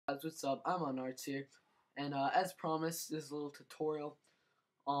Guys, what's up? IModernArts here, and as promised, this is a little tutorial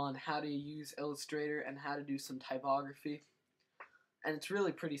on how to use Illustrator and how to do some typography. And it's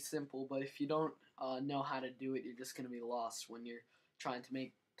really pretty simple, but if you don't know how to do it, you're just going to be lost when you're trying to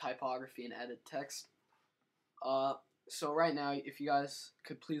make typography and edit text. So right now, if you guys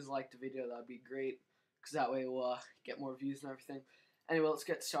could please like the video, that'd be great, because that way we'll get more views and everything. Anyway, let's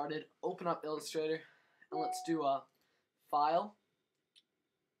get started. Open up Illustrator, and let's do a File,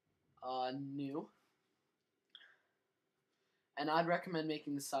 New, and I'd recommend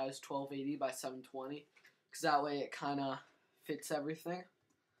making the size 1280 by 720, because that way it kind of fits everything,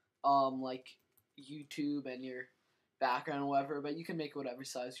 like YouTube and your background or whatever, but you can make whatever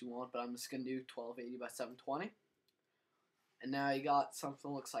size you want, but I'm just going to do 1280 by 720. And now you got something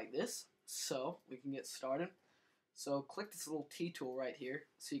that looks like this, so we can get started. So click this little T tool right here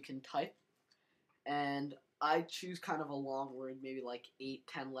so you can type, and I choose kind of a long word, maybe like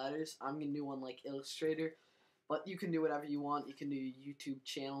 8-10 letters. I'm going to do one like Illustrator, but you can do whatever you want. You can do YouTube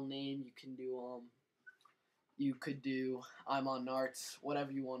channel name, you could do IModernArts,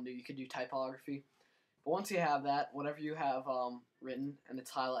 whatever you want to do. You could do typography. But once you have that, whatever you have written and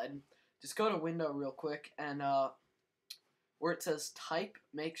it's highlighted, just go to Window real quick, and where it says Type,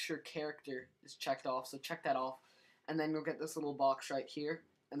 make sure Character is checked off. So check that off, and then you'll get this little box right here,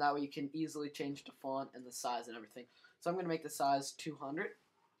 and that way you can easily change the font and the size and everything. So I'm going to make the size 200.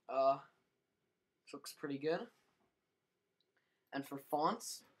 Looks pretty good. And for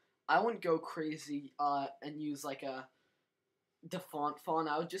fonts, I wouldn't go crazy and use like a default font.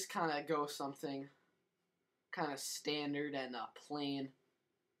 I would just kind of go something kind of standard and plain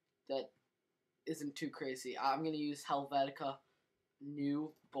that isn't too crazy. I'm going to use Helvetica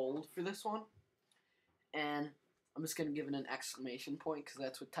New Bold for this one. And I'm just going to give it an exclamation point because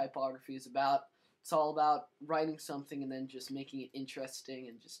that's what typography is about. It's all about writing something and then just making it interesting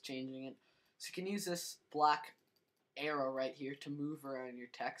and just changing it. So you can use this black arrow right here to move around your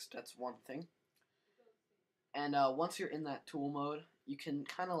text. That's one thing. And once you're in that tool mode, you can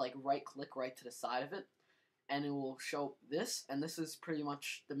kind of like right click right to the side of it, and it will show this, and this is pretty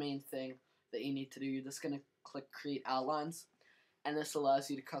much the main thing that you need to do. You're just going to click create outlines, and this allows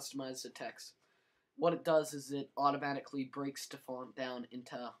you to customize the text. What it does is it automatically breaks the font down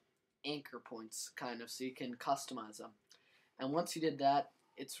into anchor points, kind of, so you can customize them. And once you did that,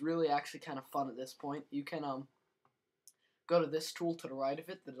 it's really actually kind of fun at this point. You can go to this tool to the right of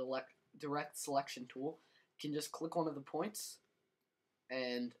it, the direct selection tool. You can just click one of the points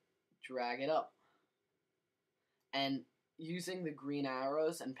and drag it up. And using the green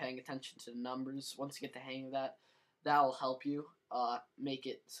arrows and paying attention to the numbers, once you get the hang of that, that will help you make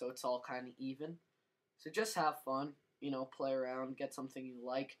it so it's all kind of even. So just have fun, play around, get something you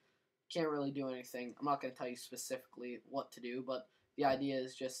like. Can't really do anything. I'm not going to tell you specifically what to do, but the idea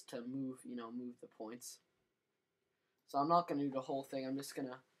is just to move the points. So I'm not going to do the whole thing. I'm just going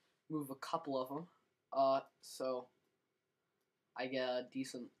to move a couple of them, so I get a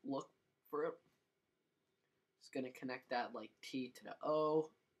decent look for it. Just going to connect that like T to the O.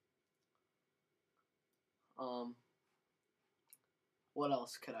 What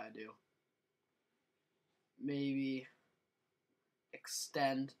else could I do? Maybe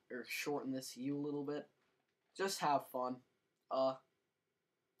extend or shorten this U a little bit. Just have fun.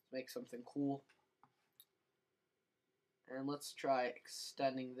 Make something cool. And let's try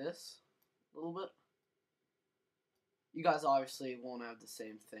extending this a little bit. You guys obviously won't have the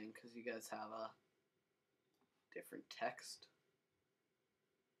same thing because you guys have a different text.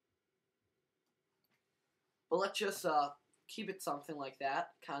 But let's just keep it something like that,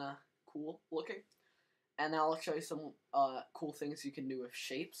 kind of cool looking. And now I'll show you some cool things you can do with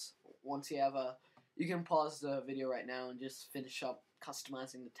shapes. Once you have you can pause the video right now and just finish up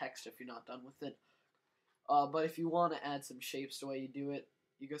customizing the text if you're not done with it. But if you want to add some shapes, the way you do it,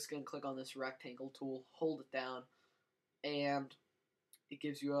 you're just going to click on this rectangle tool, hold it down, and it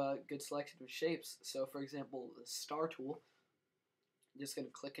gives you a good selection of shapes. So for example, the star tool, you're just going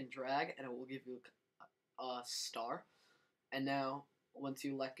to click and drag, and it will give you a star. And now, once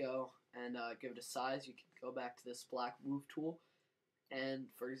you let go and give it a size, you can go back to this black move tool. And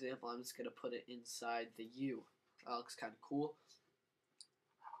for example, I'm just going to put it inside the U. That looks kind of cool.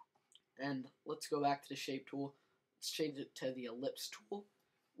 And let's go back to the shape tool. Let's change it to the ellipse tool,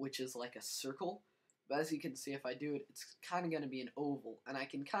 which is like a circle. But as you can see, if I do it, it's kind of going to be an oval. And I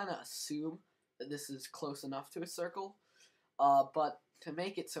can kind of assume that this is close enough to a circle. But to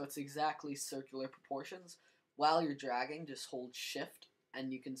make it so it's exactly circular proportions, while you're dragging, just hold shift,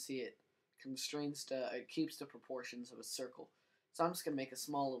 and you can see it keeps the proportions of a circle. So I'm just going to make a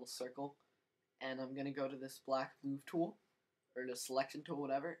small little circle, and I'm going to go to this black move tool, or the selection tool,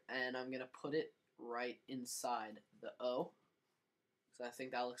 whatever, and I'm going to put it right inside the O. So I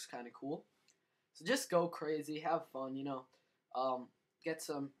think that looks kind of cool. So just go crazy, have fun, you know. Get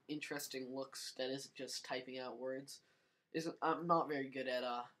some interesting looks that isn't just typing out words. I'm not very good at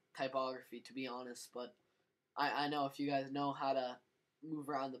typography, to be honest, but I know if you guys know how to move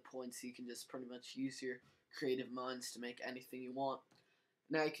around the points, you can just pretty much use your creative minds to make anything you want.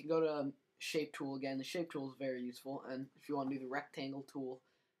 Now you can go to shape tool again. The shape tool is very useful, and if you want to do the rectangle tool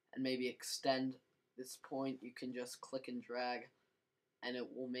and maybe extend this point, you can just click and drag and it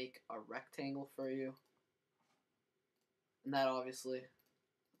will make a rectangle for you. And that obviously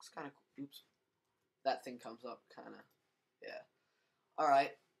looks kind of cool. Oops. That thing comes up kind of, yeah.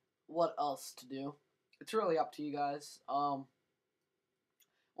 Alright, what else to do? It's really up to you guys.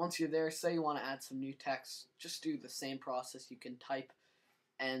 Once you're there, say you want to add some new text, just do the same process. You can type,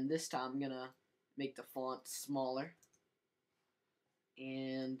 and this time I'm going to make the font smaller.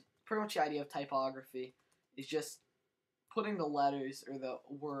 And pretty much the idea of typography is just putting the letters or the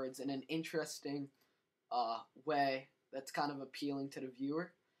words in an interesting way that's kind of appealing to the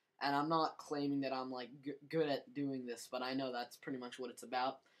viewer. And I'm not claiming that I'm like good at doing this, but I know that's pretty much what it's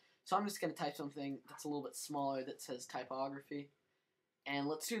about. So I'm just going to type something that's a little bit smaller that says typography. And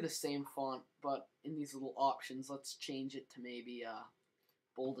let's do the same font, but in these little options, let's change it to maybe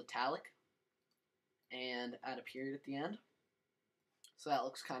bold italic and add a period at the end. So that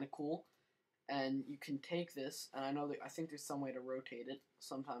looks kind of cool. And you can take this, and I think there's some way to rotate it.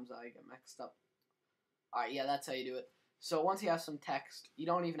 Sometimes I get mixed up. Alright, yeah, that's how you do it. So once you have some text, you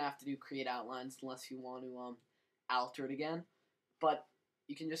don't even have to do create outlines unless you want to alter it again. But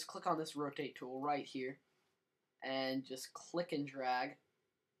you can just click on this rotate tool right here and just click and drag.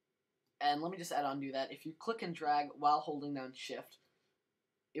 And let me just undo that. If you click and drag while holding down shift,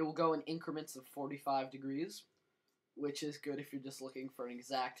 it will go in increments of 45 degrees, which is good if you're just looking for an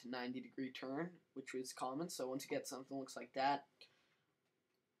exact 90-degree turn, which is common. So once you get something that looks like that,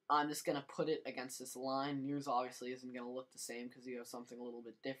 I'm just going to put it against this line. Yours obviously isn't going to look the same because you have something a little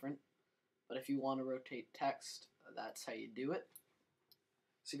bit different. But if you want to rotate text, that's how you do it.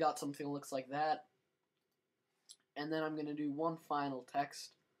 So you got something that looks like that. And then I'm going to do one final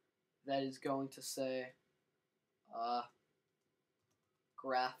text that is going to say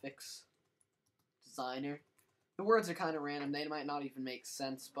graphics designer. The words are kind of random. They might not even make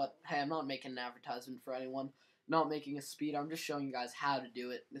sense, but hey, I'm not making an advertisement for anyone. Not making a speed. I'm just showing you guys how to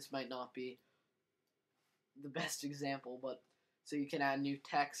do it. This might not be the best example, but so you can add new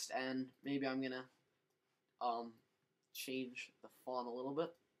text, and maybe I'm going to change the font a little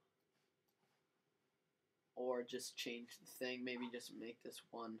bit. Or just change the thing. Maybe just make this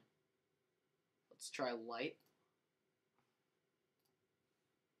one. Let's try light.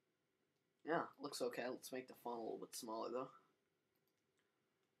 Yeah, looks okay. Let's make the font a little bit smaller though.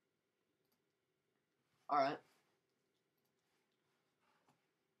 Alright.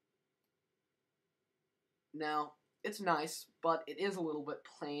 Now, it's nice, but it is a little bit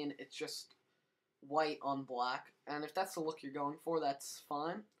plain. It's just white on black. And if that's the look you're going for, that's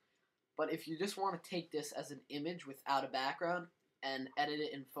fine. But if you just want to take this as an image without a background and edit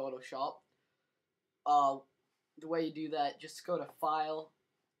it in Photoshop, the way you do that, just go to File,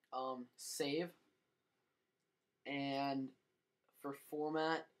 Save, and for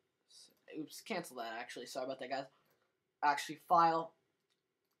format, oops, cancel that actually, sorry about that guys. Actually, File,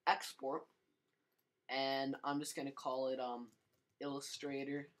 Export, and I'm just going to call it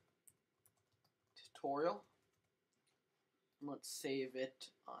Illustrator Tutorial. Let's save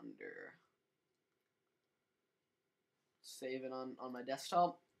it on my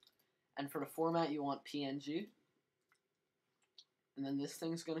desktop. And for the format, you want PNG. And then this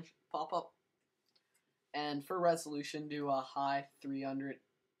thing's going to pop up. And for resolution, do a high 300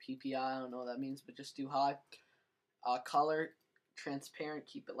 ppi. I don't know what that means, but just do high. Color, transparent,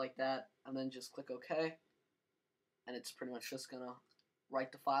 keep it like that. And then just click OK. And it's pretty much just going to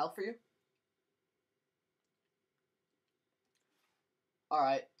write the file for you.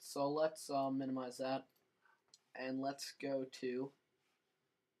 Alright, so let's minimize that. And let's go to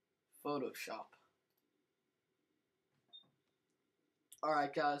Photoshop.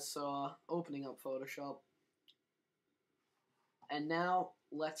 Alright guys, so opening up Photoshop. And now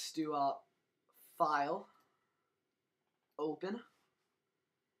let's do a File, Open,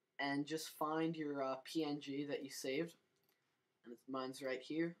 and just find your PNG that you saved. And mine's right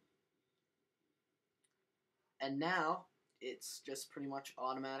here. And now it's just pretty much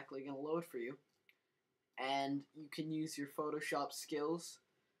automatically going to load for you. And you can use your Photoshop skills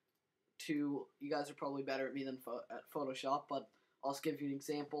to, you guys are probably better at me than at Photoshop, but I'll just give you an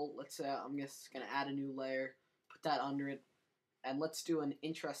example. Let's say I'm just going to add a new layer, put that under it, And let's do an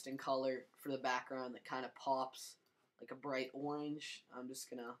interesting color for the background that kind of pops, like a bright orange. I'm just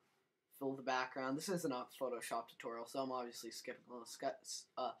going to fill the background. This isn't a Photoshop tutorial, so I'm obviously skipping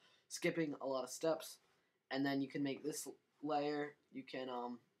a lot of steps. And then you can make this layer, you can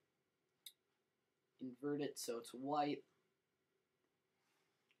invert it so it's white,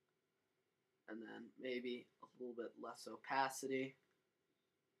 and then maybe a little bit less opacity,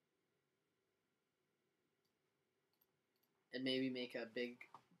 and maybe make a big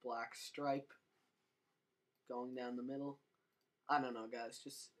black stripe going down the middle. I don't know, guys,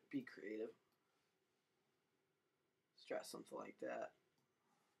 just be creative. Let's try something like that.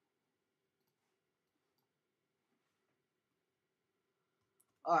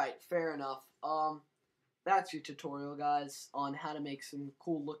 Alright, fair enough. That's your tutorial, guys, on how to make some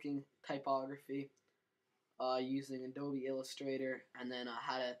cool looking typography using Adobe Illustrator, and then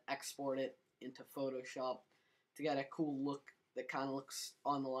how to export it into Photoshop to get a cool look that kind of looks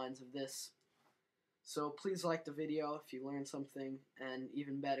on the lines of this. So please like the video if you learned something, and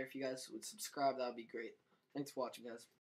even better if you guys would subscribe, that would be great. Thanks for watching, guys.